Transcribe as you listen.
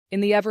In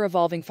the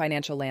ever-evolving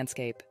financial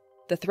landscape,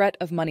 the threat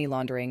of money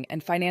laundering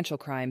and financial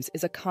crimes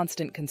is a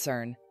constant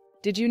concern.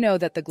 Did you know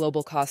that the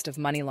global cost of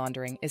money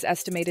laundering is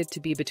estimated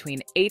to be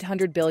between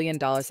 $800 billion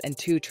and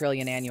 $2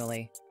 trillion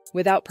annually?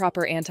 Without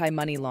proper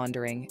anti-money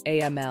laundering,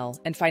 AML,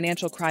 and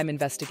financial crime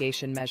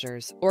investigation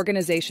measures,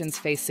 organizations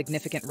face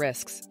significant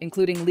risks,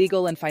 including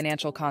legal and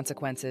financial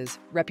consequences,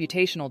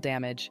 reputational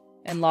damage,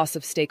 and loss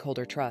of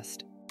stakeholder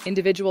trust.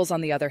 Individuals,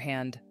 on the other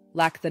hand,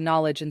 lack the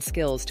knowledge and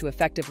skills to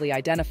effectively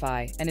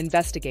identify and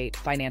investigate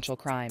financial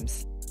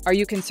crimes. Are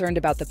you concerned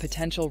about the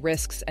potential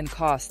risks and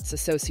costs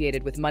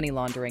associated with money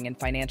laundering and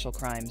financial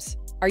crimes?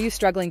 Are you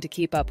struggling to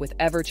keep up with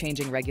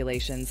ever-changing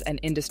regulations and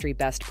industry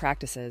best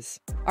practices?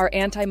 Our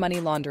Anti-Money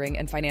Laundering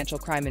and Financial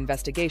Crime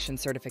Investigation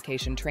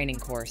Certification Training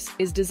course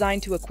is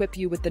designed to equip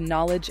you with the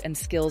knowledge and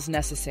skills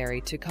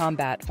necessary to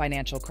combat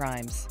financial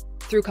crimes.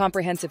 Through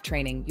comprehensive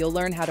training, you'll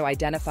learn how to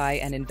identify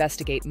and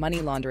investigate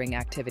money laundering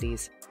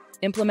activities,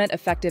 implement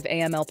effective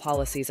AML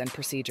policies and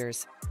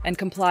procedures, and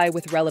comply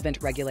with relevant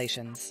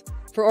regulations.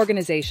 For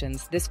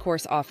organizations, this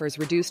course offers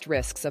reduced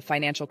risks of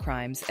financial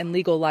crimes and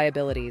legal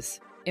liabilities,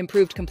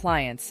 improved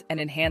compliance, and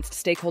enhanced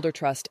stakeholder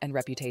trust and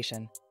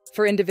reputation.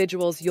 For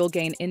individuals, you'll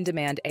gain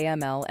in-demand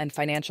AML and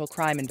financial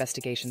crime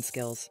investigation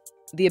skills,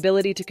 the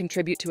ability to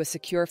contribute to a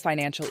secure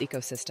financial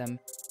ecosystem,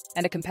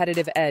 and a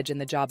competitive edge in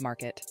the job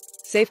market.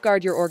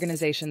 Safeguard your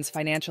organization's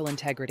financial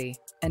integrity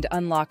and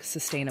unlock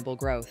sustainable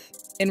growth.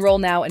 Enroll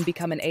now and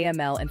become an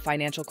AML and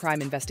financial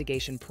crime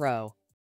investigation pro.